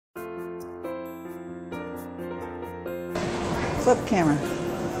Flip camera.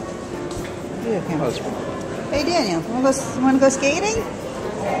 Camera. Hey Daniel, want to go skating?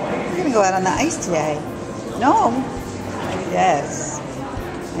 We're gonna go out on the ice today. No? Yes.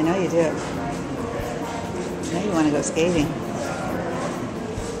 I know you do. I know you want to go skating.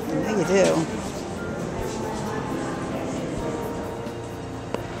 I know you do.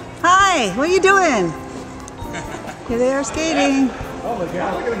 Hi, what are you doing? Here they are skating. Oh my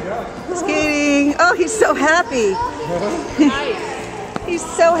God, look at him go. Skating. Oh, he's so happy. He's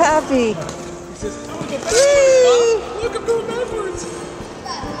so happy. He says, look at look, I'm going backwards.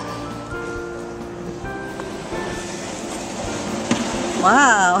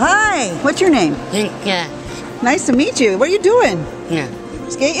 Wow. Hi. What's your name? Nice to meet you. What are you doing? Yeah.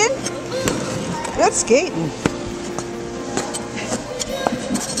 Skating? Good skating.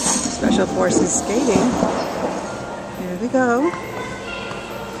 Special Forces skating. Here we go.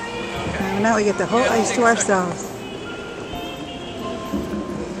 And now we get the whole ice to ourselves.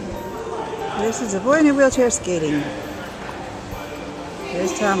 This is a boy in a wheelchair skating.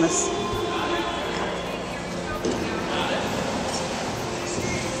 There's Thomas.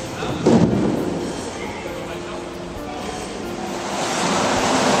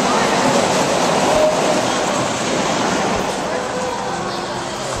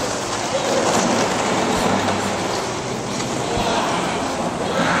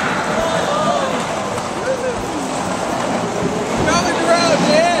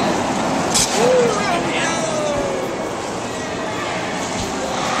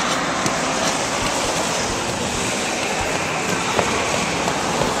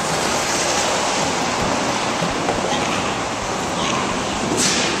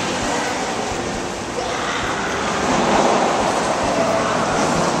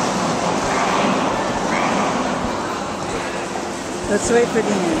 Let's wait for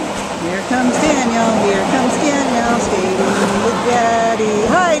Daniel. Here comes Daniel. Here comes Daniel skating with Daddy.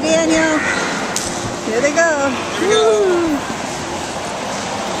 Hi, Daniel. Here they go. Here we go.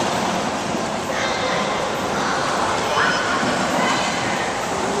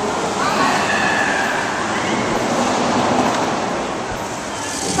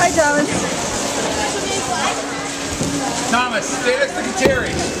 Hi, Thomas. Thomas, stay next to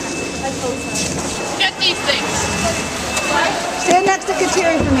Kateri. Get these things. Stand next to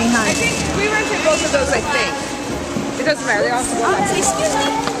Kateri for me, hon. I think we rented both of those, I think. It doesn't matter. They all have to go. Excuse me.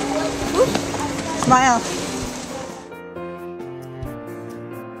 Smile.